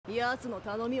奴の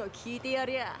頼みを聞いてや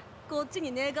りゃこっち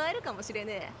に寝返るかもしれ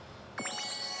ねえ。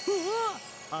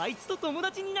あいつと友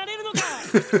達になれるのか。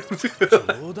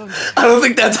I don't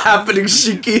think that's happening,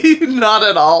 Shiki. Not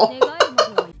at all.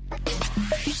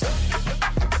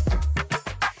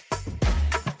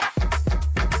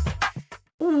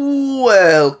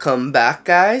 Welcome back,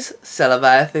 guys.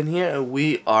 Seleviathan here, and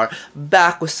we are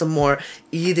back with some more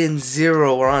Eden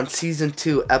Zero. We're on season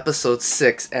 2, episode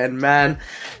 6, and man,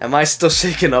 am I still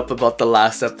shaken up about the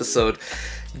last episode.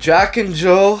 Drakken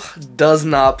Joe does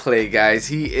not play, guys.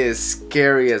 He is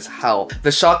scary as hell.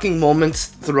 The shocking moments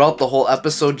throughout the whole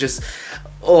episode just...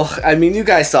 Oh, I mean, you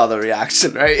guys saw the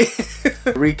reaction, right?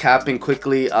 Recapping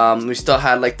quickly, we still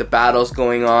had like the battles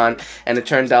going on, and it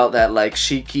turned out that like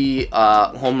Shiki,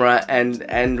 Homura,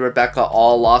 and Rebecca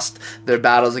all lost their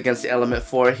battles against the Element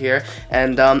 4 here,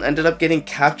 and ended up getting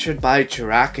captured by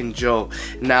Drakken Joe.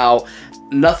 Now,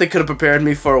 nothing could have prepared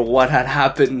me for what had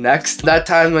happened next. That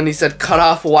time when he said cut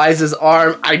off Wise's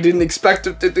arm, I didn't expect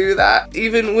him to do that.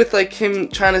 Even with like him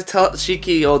trying to tell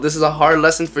Shiki, oh, this is a hard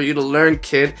lesson for you to learn,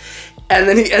 kid. And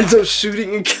then he ends up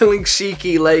shooting and killing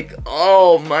Shiki. Like,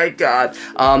 oh my god.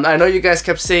 I know you guys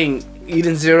kept saying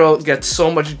Eden Zero gets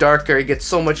so much darker, it gets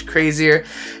so much crazier,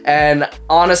 and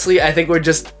honestly I think we're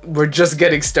just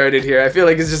getting started here. I feel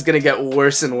like it's just gonna get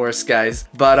worse and worse, guys.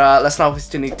 But let's not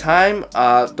waste any time.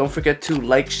 Don't forget to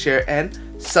like, share, and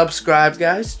subscribe,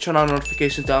 guys. Turn on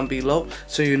notifications down below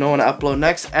so you know when I upload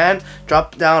next, and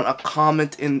drop down a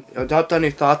comment drop down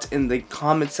your thoughts in the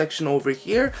comment section over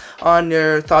here on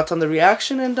your thoughts on the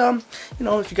reaction, and you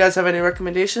know, if you guys have any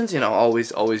recommendations, you know,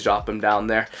 always drop them down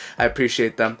there. I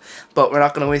appreciate them. But we're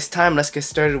not gonna waste time. Let's get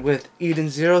started with Eden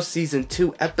Zero season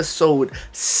 2 episode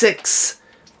 6,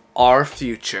 Our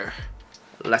Future.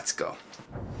 Let's go.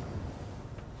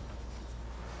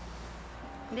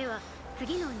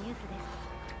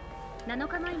 7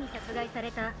日前に殺害され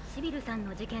たシビルさん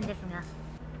の事件ですが、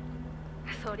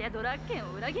そりゃドラッケン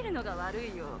を裏切るのが悪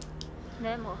いよ。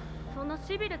でもその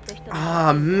シビルって人。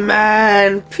Ah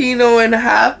man, Pino and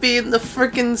Happy in the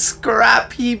freaking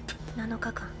scrap heap. 7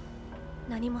日間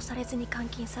何もされずに監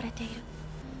禁されている。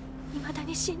未だ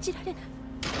に信じられない。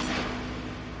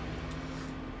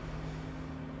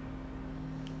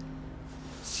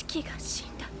シキが死ん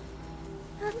だ。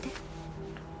なんで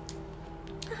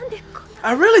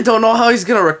？I really don't know how he's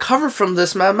gonna recover from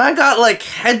this, man. Man got like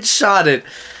headshotted.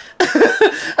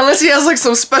 Unless he has like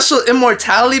some special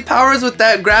immortality powers with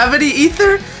that gravity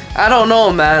ether? I don't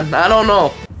know, man. I don't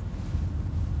know.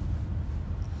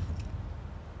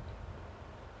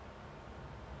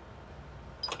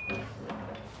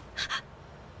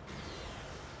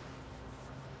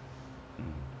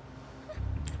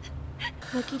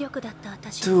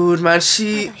 Dude, man,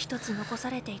 she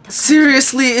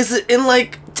seriously is in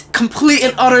like complete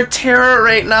and utter terror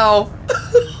right now.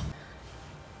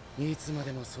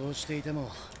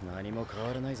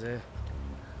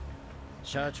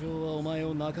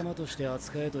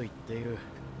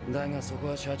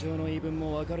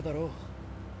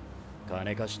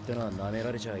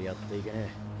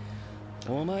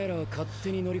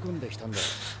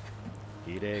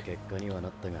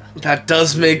 That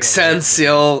does make sense,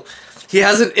 yo. He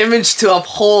has an image to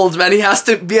uphold, man. He has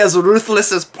to be as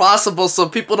ruthless as possible so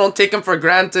people don't take him for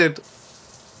granted.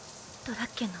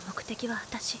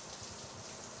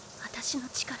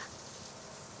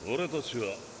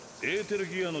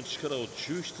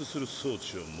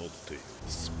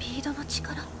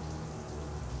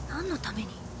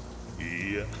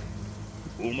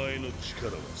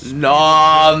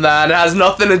 Nah, man, it has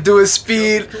nothing to do with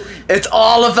speed. It's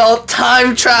all about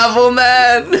time travel,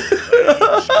 man.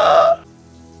 I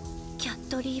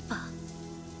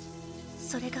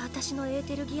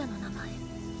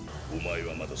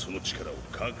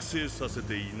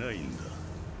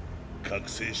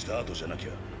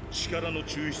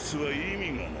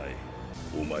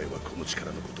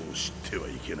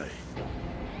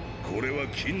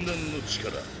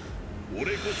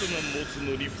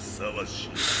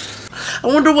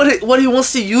wonder what he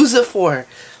wants to use it for.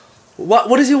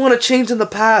 What does he want to change in the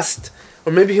past?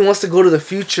 Or maybe he wants to go to the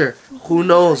future. Who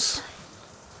knows?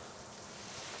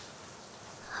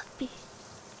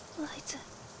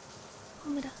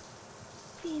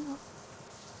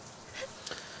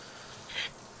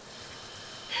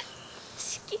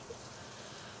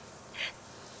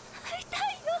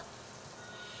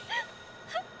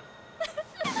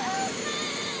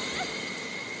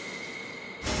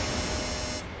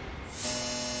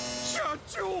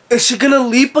 Is she gonna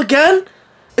leap again?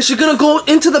 Is she gonna go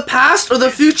into the past or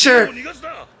the future?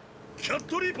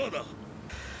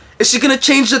 Is she gonna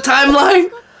change the timeline?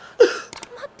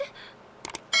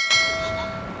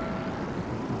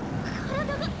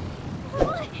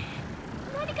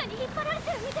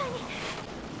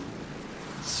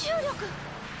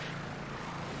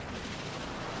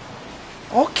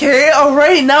 Okay,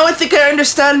 alright, now I think I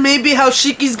understand maybe how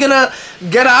Shiki's gonna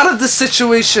get out of this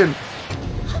situation.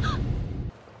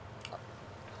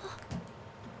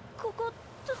 ここ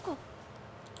どこ？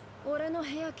俺の部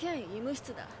屋兼医務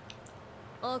室だ。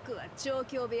奥は調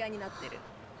教部屋になってる。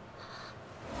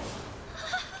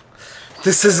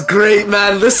This is great,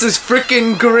 man. This is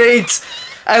freaking great.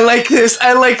 I like this.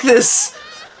 I like this.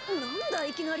 なんだ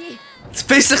いきなり。It's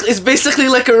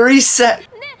basically like a reset. ね、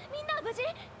みんな無事？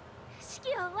シキ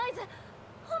やワイズ、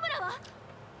ホムラは？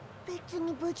別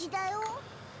に無事だよ。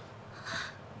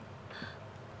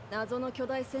謎の巨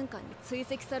大戦艦に追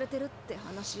跡されてるって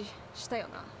話したよ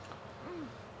な。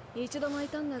一度もい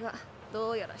たんだが、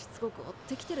どうやらしつこく追っ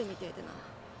てきてるみてえで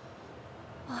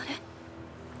な。あれ？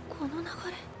この流れ。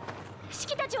シ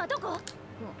キたちはどこ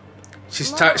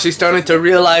？She's starting to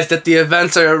realize that the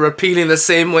events are repeating the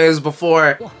same way as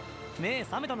before.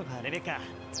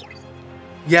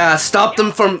 Yeah, stop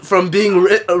them from being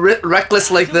reckless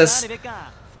like this.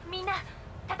 みんな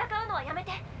戦うのはやめ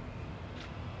て。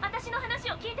私の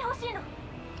話を聞いてほしいの。は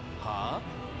あ？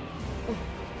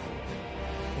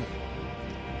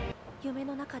夢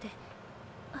の中で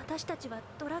私たちは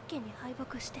ドラッケンに敗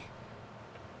北して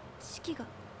シキが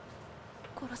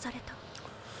殺された。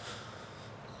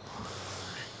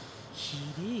ひ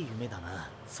でえ夢だな、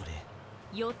それ。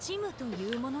予知夢と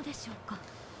いうものでしょうか。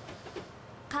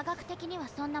科学的には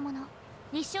そんなもの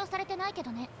立証されてないけ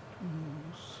どね。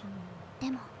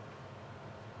でも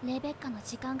レベッカの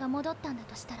時間が戻ったんだ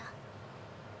としたら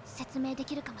説明で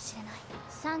きるかもしれない。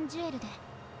サンジュエルで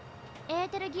エー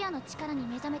テルギアの力に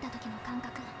目覚めた時の感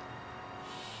覚。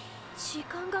時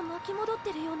間が巻き戻っ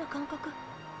てるような感覚。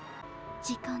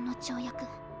時間の跳躍、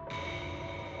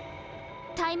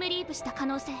タイムリープした可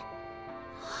能性。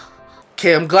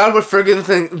Okay, I'm glad we're figuring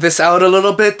this out a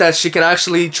little bit, that she can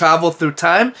actually travel through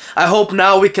time. I hope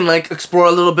now we can like explore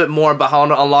a little bit more about how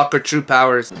to unlock her true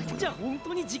powers. じゃあ本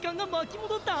当に時間が巻き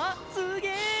戻った？すげ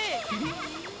え。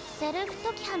セルフ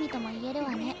トキハミとも言えるわ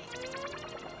ね。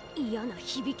嫌な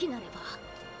響きなれ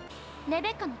ば。レベ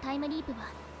ッカのタイムリープ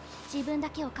は自分だ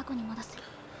けを過去に戻す。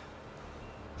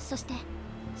そして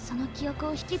その記憶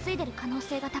を引き継いでる可能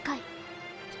性が高い。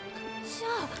じゃ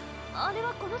ああれ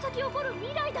はこの先起こる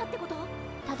未来だってこと？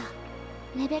ただ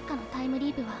レベッカのタイム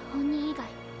リープは本人以外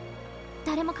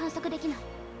誰も観測できない。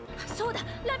そうだ、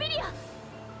ラビリア。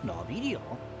ラビリア？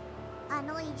あ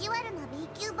の意地悪な B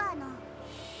キューバーの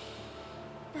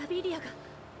ラビリアが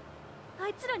あ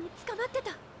いつらに捕まって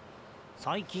た。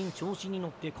最近調子に乗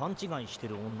って勘違いして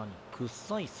る女にくっ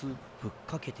さいスープぶっ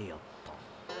かけてやった。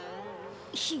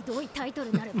ひどいタイト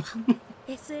ルなれば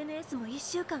SNS も1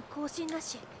週間更新な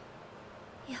し。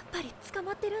やっぱり捕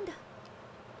まってるんだ。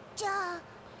じゃあ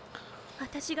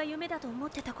私が夢だと思っ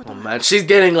てたことは。 Oh man, she's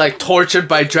getting like tortured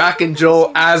by Drakken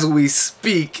Joe as we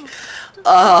speak.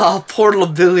 Ah, poor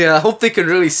Lobelia. I hope they can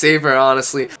really save her,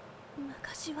 honestly.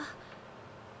 昔は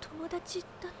友達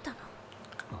だったの。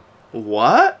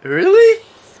 What? Really?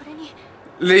 それに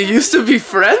They used to be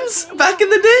friends back in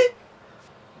the day?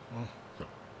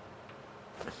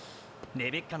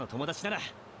 レベッカの友達なら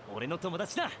俺の友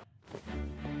達だ。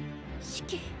シ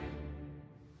キ、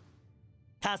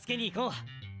助けに行こう。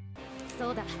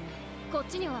そうだ。こっ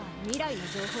ちには未来の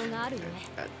情報があるよね。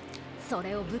そ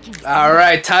れを武器に。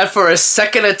Alright, time for a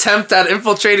second attempt at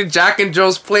infiltrating Drakken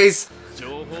Joe's place. 情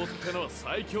報ってのは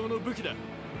最強の武器だ。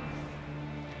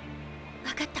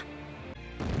分かった。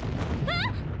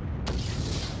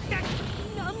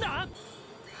なんだ？あ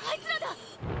いつらだ。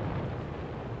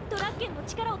ドラッケンの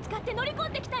力を使って乗り込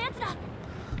んできたやつら。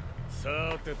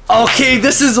 Okay,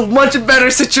 this is a much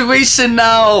better situation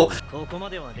now. ここ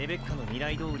まではレベッカの未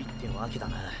来通りってわけだ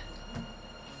な。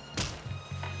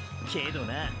けど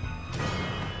な、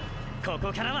こ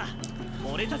こからは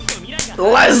俺たちの未来が。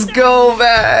Let's go,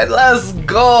 man. Let's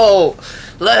go.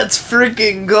 Let's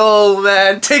freaking go,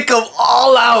 man. Take them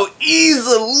all out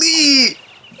easily.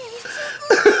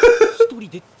 一人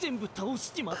で全部倒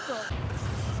しちまった。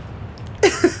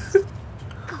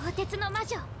鋼鉄の魔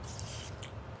女。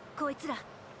こいつら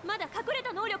まだ隠れ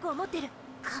た能力を持ってる。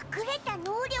隠れた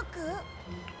能力？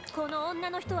この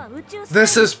女の人は宇宙。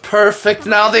 This is perfect.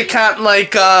 Now they can't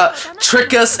like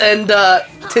trick us and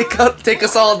take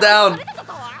us all down.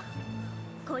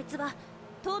 こいつは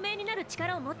透明になる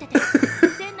力を持ってて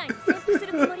船内に潜伏す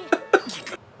るつもり。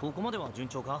ここまでは順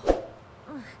調か？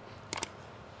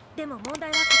でも問題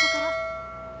はここから。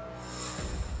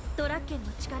ドラッケン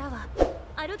の力は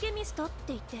アルケミストって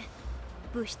言って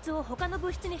物質を他の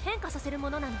物質に変化させるも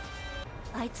のなの。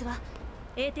あいつは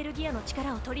エーテルギアの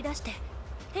力を取り出して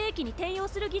兵器に転用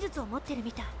する技術を持ってる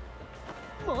みたい。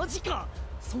マジか。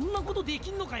そんなことで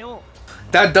きんのかよ。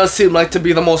 That does seem like to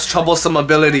be the most troublesome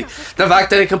ability. The fact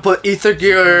that it can put ether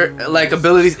gear like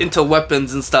abilities into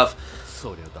weapons and stuff.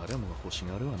 そりゃ誰もが欲し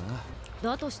がるわな。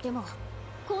だとしても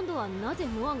今度はなぜ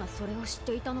ノアがそれを知っ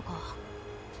ていたのか。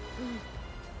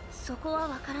そこは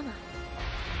わからない。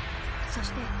そ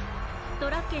してド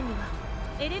ラッケンには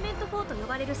エレメント4と呼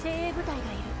ばれる精鋭部隊が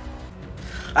いる。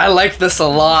 I like this a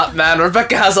lot, man.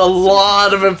 Rebecca has a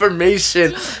lot of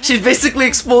information. She's basically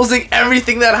exposing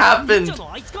everything that happened.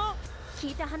 聞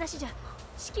いた話じゃ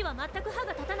指揮は全く歯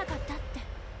が立たなかったって。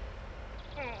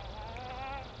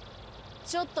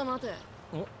ちょっと待て。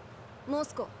モ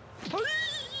スコ。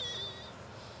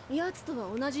奴とは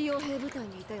同じ傭兵部隊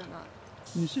にいたよな。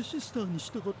偽シスターに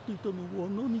従っていたのは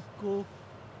何か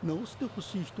直してほ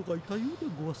しい人がいたようで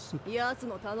ごわす。奴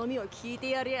の頼みを聞い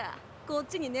てやりゃこっ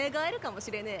ちに寝返るかもし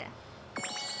れねえ。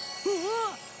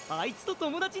あいつと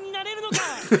友達になれるのか。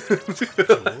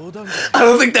 I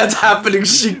don't think that's happening,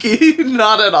 Shiki.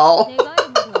 Not at all. 願いのは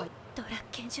ドラッ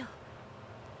ケンジョー。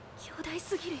強大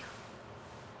すぎるよ。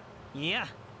いや、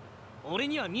俺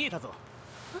には見えたぞ。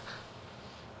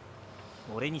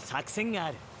俺に作戦が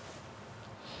ある。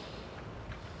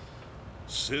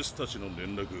セスたちの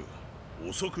連絡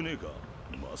遅くねえか。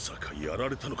まさかやら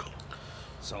れたのか。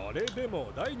 Oh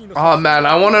man,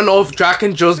 I want to know if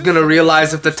Drakken Joe's gonna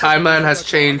realize if the timeline has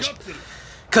changed.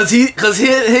 Cause he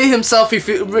himself,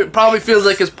 probably feels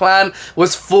like his plan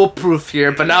was foolproof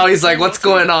here, but now he's like, what's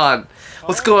going on?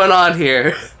 What's going on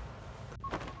here?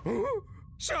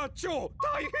 社長、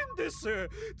大変です。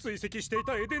追跡してい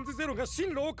たエデンズゼロが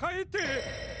進路を変えて。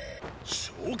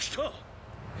正気か。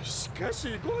しかし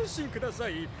ご安心くださ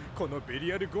い。このベ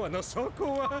リアルゴアの走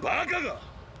行は。バカが。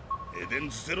 エデン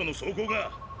ズゼロの走行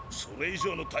がそれ以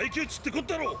上の耐久値ってこ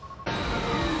とだろう。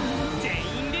全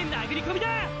員で殴り込み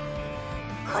だ。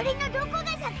これのどこが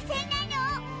作戦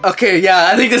なの？ Okay, yeah,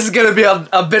 I think this is gonna be a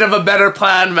bit of a better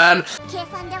plan, man. 計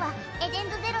算ではエデン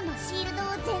ズゼロのシールドを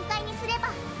全開にすれば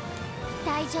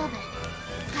大丈夫。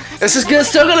 This is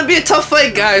still gonna be a tough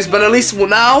fight, guys, but at least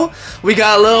now we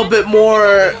got a little bit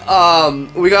more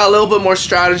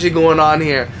strategy going on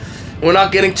here. We're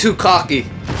not getting too cocky.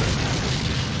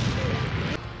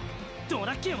 ド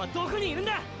ラッケンはどこにいるん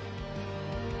だ。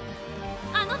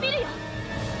あのビルよ。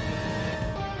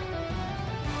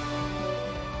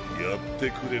やって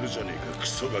くれるじゃねえか、ク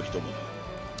ソガキども。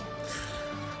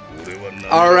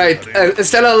 Alright,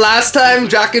 instead of last time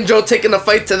Drakken Joe taking the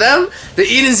fight to them, the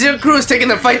Eden Zero crew is taking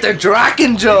the fight to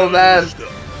Drakken Joe, man.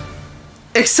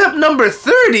 Except number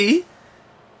 30?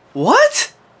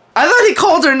 What? I thought he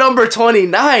called her number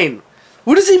 29.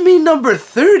 What does he mean number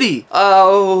 30?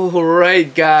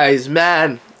 Alright guys,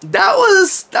 man. That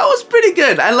was pretty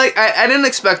good. I didn't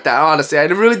expect that, honestly. I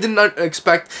really did not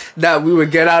expect that we would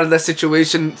get out of that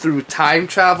situation through time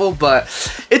travel, but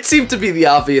it seemed to be the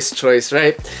obvious choice,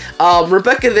 right?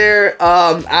 Rebecca there,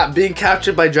 at being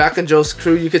captured by Drakken Joe's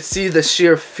crew, you could see the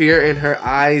sheer fear in her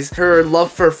eyes. Her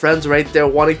love for her friends right there,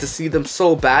 wanting to see them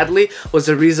so badly, was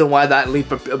the reason why that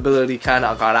leap ability kind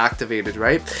of got activated,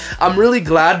 right? I'm really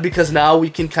glad because now we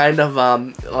can kind of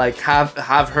like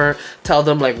have her tell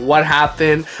them like what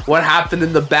happened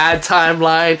in the bad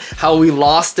timeline, how we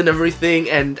lost and everything,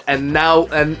 and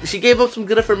she gave up some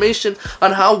good information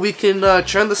on how we can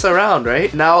turn this around,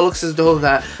 right? Now it looks as though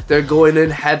that they're going in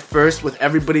head first with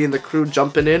everybody in the crew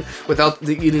jumping in without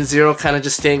the Eden Zero kind of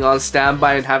just staying on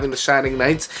standby and having the Shining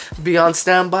Knights be on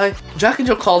standby. Drakken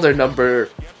Joe called her number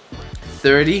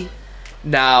 30.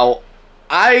 Now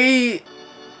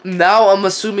I'm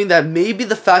assuming that maybe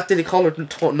the fact that he called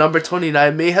her number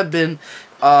 29 may have been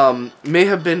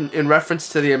in reference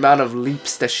to the amount of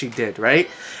leaps that she did, right?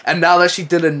 And now that she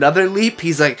did another leap,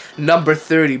 he's like number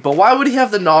 30. But why would he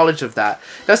have the knowledge of that?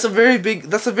 That's a very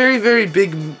very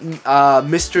big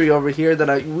mystery over here that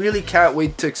I really can't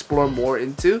wait to explore more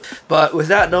into. But with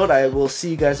that note, I will see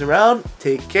you guys around.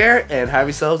 Take care and have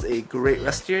yourselves a great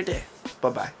rest of your day. Bye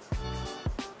bye.